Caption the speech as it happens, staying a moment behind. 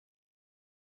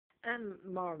I'm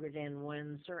Margaret Ann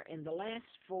Windsor. In the last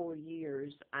 4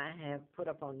 years, I have put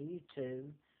up on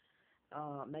YouTube,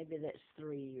 maybe that's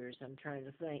 3 years, I'm trying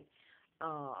to think,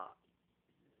 uh,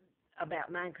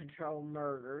 about mind control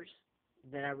murders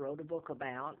that I wrote a book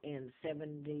about in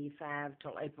 75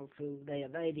 till April Fool's Day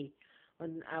of 80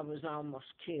 when I was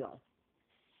almost killed.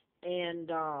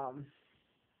 And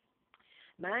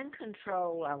mind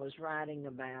control I was writing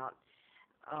about,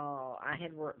 I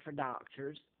had worked for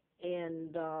doctors,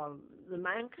 and the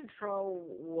mind control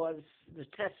was the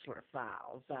Tesla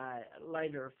files. I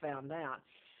later found out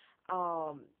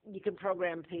you can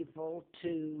program people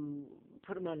to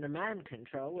put them under mind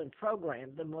control and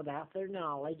program them without their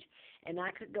knowledge. And I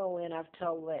could go in, I've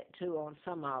told that too on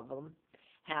some of them,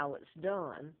 how it's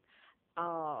done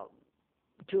uh,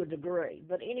 to a degree.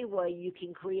 But anyway, you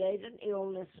can create an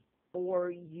illness or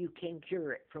you can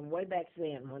cure it from way back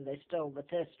then when they stole the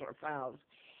Tesla files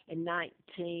in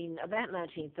about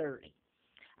 1930.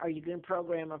 Are you going to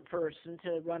program a person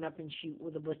to run up and shoot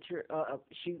with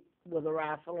a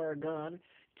rifle or a gun,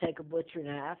 take a butcher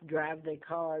knife, drive their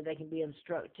car? They can be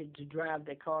instructed to drive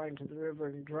their car into the river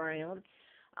and drown.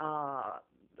 Uh,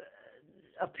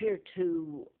 Appear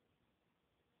to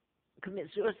commit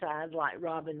suicide like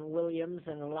Robin Williams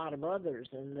and a lot of others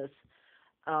in this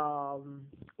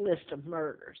list of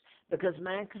murders because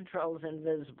mind control is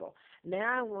invisible.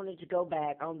 Now I wanted to go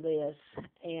back on this,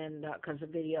 and because the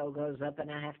video goes up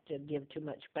and I have to give too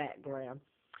much background.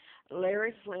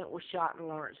 Larry Flint was shot in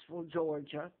Lawrenceville,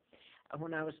 Georgia.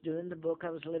 When I was doing the book, I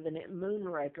was living at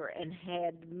Moonraker and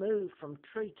had moved from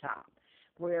Treetop,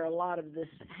 where a lot of this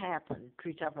happened,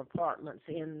 Treetop Apartments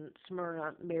in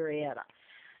Smyrna, Marietta.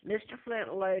 Mr.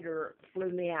 Flint later flew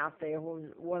me out there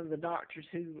when one of the doctors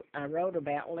who I wrote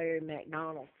about, Larry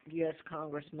McDonald, U.S.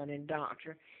 Congressman and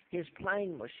doctor, his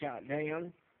plane was shot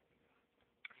down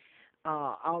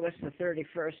August the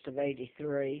 31st of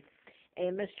 83.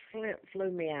 And Mr. Flint flew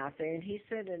me out there, and he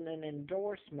said in an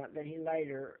endorsement that he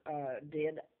later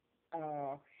did,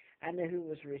 I knew who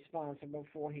was responsible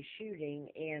for his shooting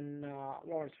in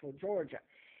Lawrenceville, Georgia.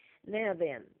 Now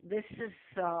then, this is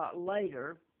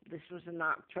later. This was in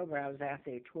October. I was out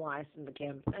there twice in the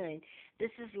campaign. This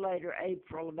is later,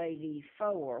 April of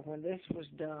 84, when this was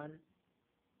done.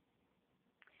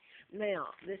 Now,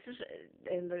 this is,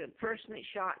 and the person that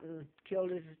shot and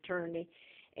killed his attorney,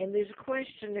 and there's a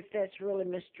question if that's really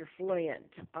Mr.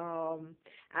 Flint.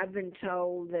 I've been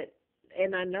told that,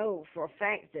 and I know for a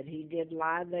fact that he did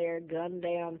lie there, gunned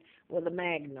down with a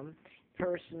magnum,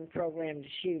 person programmed to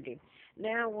shoot him.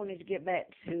 Now I wanted to get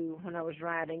back to when I was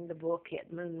writing the book at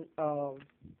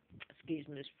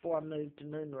before I moved to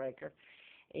Moonraker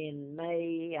in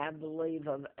May, I believe,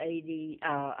 of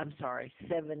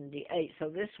 78. So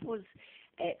this was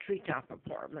at Treetop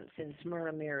Apartments in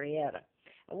Smyrna, Marietta.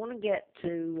 I want to get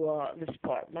to this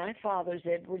part. My father's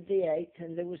Edward VIII,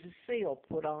 and there was a seal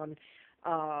put on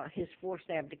his forced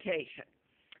abdication.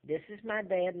 This is my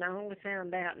dad, and I only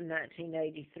found out in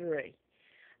 1983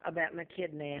 about my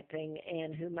kidnapping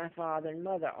and who my father and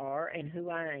mother are and who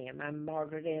I am. I'm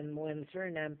Margaret Ann Windsor,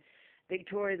 and I'm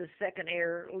Victoria the second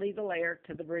legal heir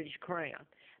to the British Crown.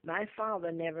 My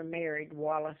father never married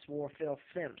Wallace Warfield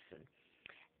Simpson.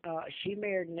 She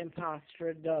married an impostor,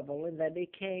 a double, and they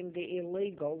became the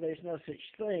illegal. There's no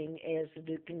such thing as the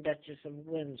Duke and Duchess of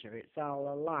Windsor. It's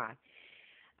all a lie.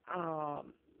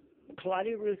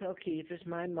 Claudia Ruth O'Keefe is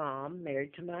my mom,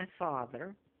 married to my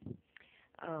father,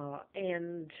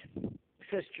 and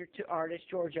sister to artist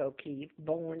George O'Keefe,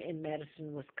 born in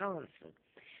Madison, Wisconsin.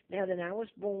 Now, then I was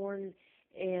born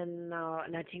in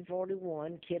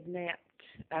 1941,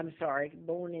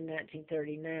 born in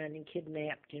 1939 and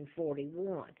kidnapped in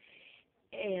 41.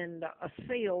 And a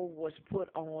seal was put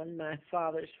on my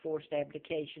father's forced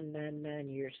abdication,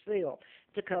 99-year seal,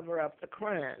 to cover up the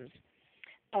crimes.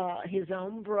 His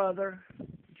own brother,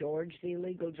 George, the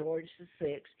illegal George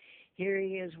VI, here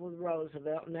he is with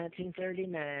Roosevelt in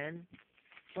 1939,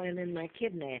 planning my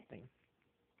kidnapping.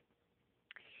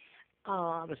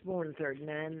 I was born in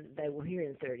 39. They were here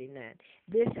in 39.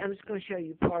 I'm just going to show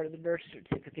you part of the birth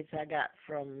certificates I got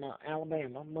from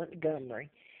Alabama, Montgomery.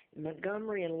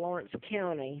 Montgomery and Lawrence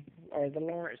County, or the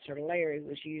Lawrence or Larry,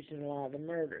 was used in a lot of the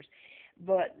murders.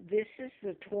 But this is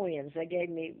the twins.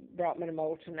 They brought me to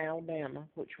Moulton, Alabama,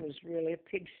 which was really a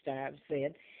pigsty, I've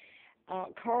said.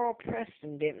 Carl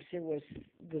Preston Dempsey was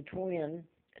the twin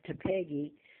to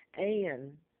Peggy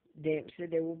Ann Dempsey.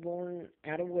 They were born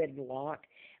out of wedlock.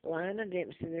 Lina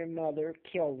Dempsey, their mother,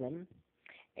 killed them,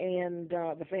 and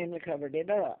the family covered it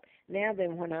up. Now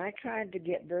then, when I tried to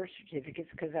get birth certificates,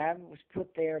 because I was put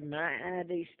there, my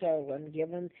ID stolen,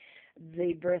 given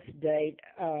the birth date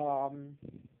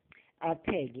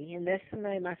Peggy, and that's the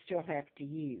name I still have to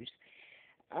use.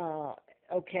 Uh,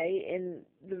 okay, in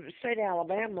the state of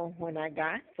Alabama, when I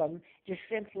got them, just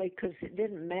simply because it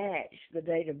didn't match the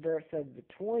date of birth of the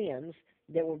twins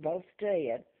that were both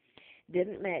dead,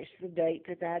 didn't match the date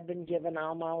that I'd been given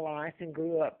all my life and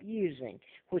grew up using,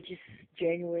 which is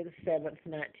January the 7th,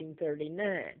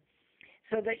 1939.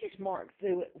 So they just marked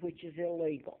through it, which is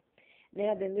illegal.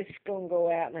 Now then, this is going to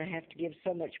go out, and I have to give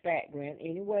so much background.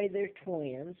 Anyway, they're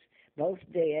twins, both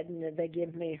dead, and they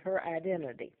give me her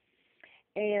identity.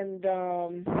 And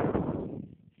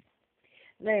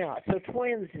now, so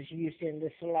twins is used in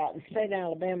this a lot. The state of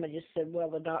Alabama just said, well,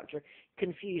 the doctor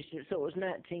confused it, so it was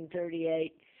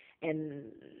 1938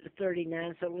 and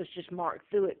 39, so let's just mark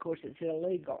through it. Of course, it's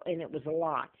illegal, and it was a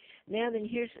lie. Now then,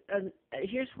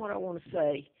 here's what I want to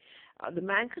say. The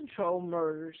mind control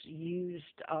murders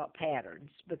used patterns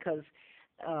because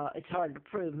it's hard to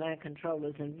prove mind control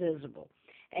is invisible.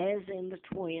 As in the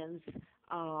twins,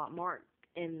 Mark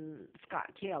and Scott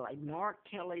Kelly. Mark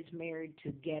Kelly's married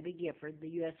to Gabby Gifford, the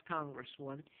U.S.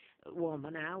 Congresswoman.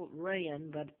 I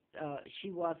ran, but she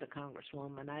was a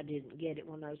congresswoman. I didn't get it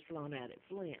when I was flown out at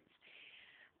Flint's.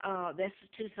 That's the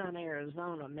Tucson,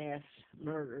 Arizona mass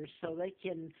murders, so they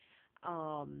can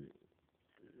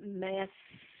mass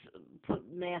put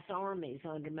mass armies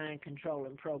under mind control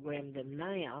and program them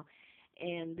now.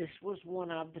 And this was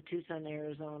one of the Tucson,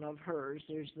 Arizona of hers.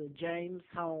 There's the James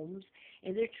Holmes,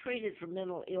 and they're treated for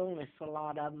mental illness, a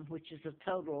lot of them, which is a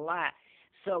total lie.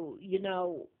 So,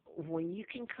 when you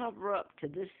can cover up to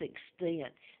this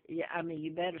extent, I mean,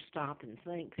 you better stop and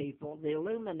think, people. The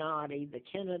Illuminati, the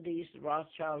Kennedys, the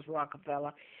Rothschilds,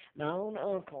 Rockefeller, my own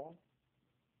uncle,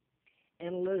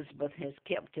 and Elizabeth has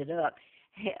kept it up.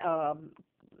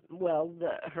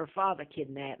 Her father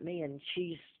kidnapped me, and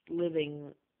she's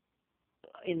living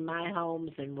in my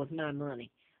homes and with my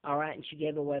money, all right, and she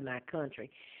gave away my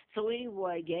country. So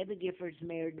anyway, Gabby Gifford's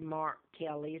married to Mark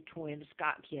Kelly, a twin,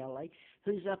 Scott Kelly,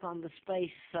 who's up on the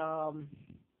space,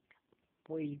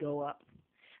 where you go up.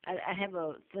 I have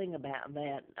a thing about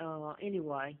that.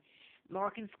 Anyway,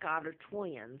 Mark and Scott are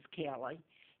twins, Kelly,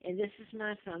 and this is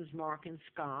my sons, Mark and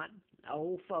Scott,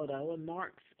 old photo, and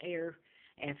Mark's heir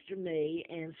after me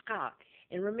and Scott.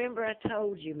 And remember, I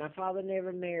told you my father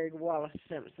never married Wallace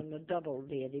Simpson. The double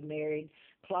did. He married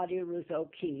Claudia Ruth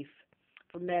O'Keefe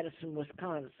from Madison,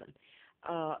 Wisconsin.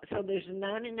 So there's a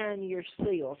 99-year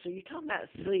seal. So you're talking about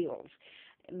seals.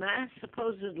 My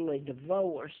supposedly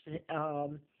divorce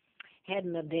had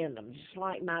an addendum, just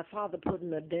like my father put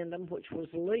an addendum, which was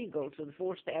legal to the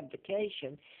forced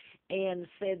abdication, and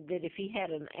said that if he had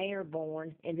an heir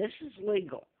born, and this is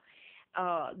legal,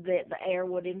 that the heir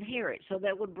would inherit. So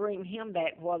that would bring him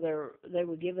back while they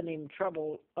were giving him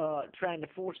trouble trying to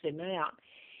force him out.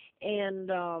 And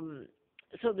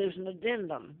so there's an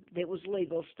addendum that was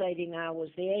legal stating I was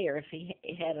the heir if he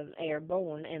had an heir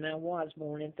born, and I was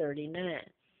born in 39.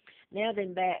 Now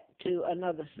then, back to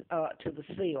to the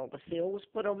seal. The seal was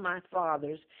put on my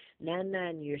father's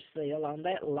 99-year seal on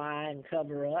that lie and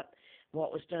cover-up,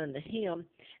 what was done to him.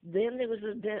 Then there was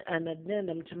an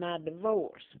addendum to my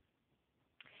divorce.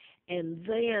 And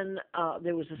then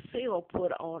there was a seal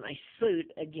put on a suit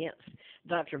against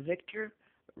Dr. Victor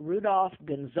Rudolph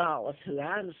Gonzalez, who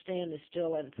I understand is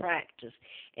still in practice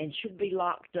and should be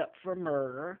locked up for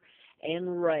murder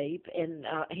and rape. And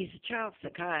he's a child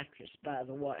psychiatrist, by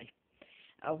the way.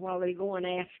 While they're going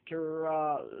after,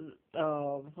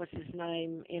 what's his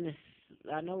name?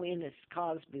 I know Ennis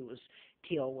Cosby was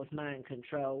killed with mind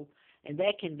control, and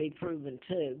that can be proven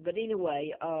too. But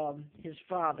anyway, his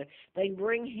father, they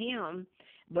bring him,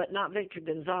 but not Victor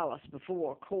Gonzalez,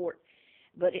 before court.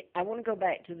 But I want to go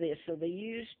back to this. So they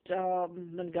used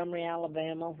Montgomery,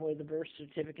 Alabama, where the birth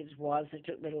certificates was. They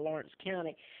took me to Lawrence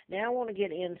County. Now I want to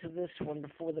get into this one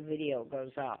before the video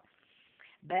goes off.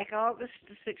 Back August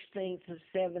the 16th of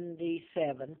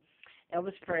 77,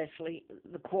 Elvis Presley,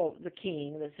 the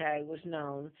king, that's how he was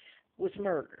known, was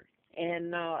murdered.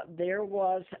 And there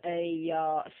was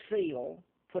a seal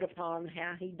put upon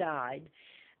how he died,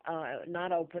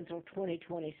 not open until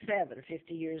 2027,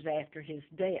 50 years after his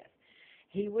death.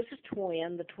 He was a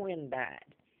twin. The twin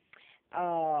died.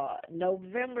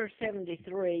 November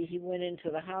 73, he went into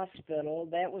the hospital.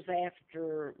 That was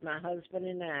after my husband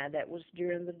and I, that was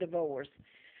during the divorce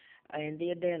and the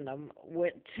addendum,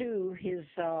 went to his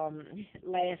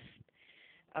last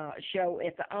show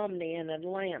at the Omni in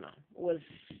Atlanta. Was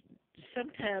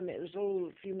sometime, it was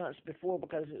a few months before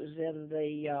because it was in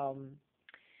the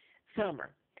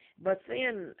summer. But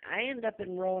then I ended up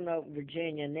in Roanoke,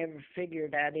 Virginia. Never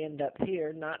figured I'd end up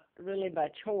here, not really by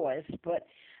choice, but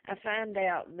I found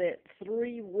out that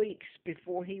 3 weeks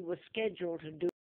before he was scheduled to do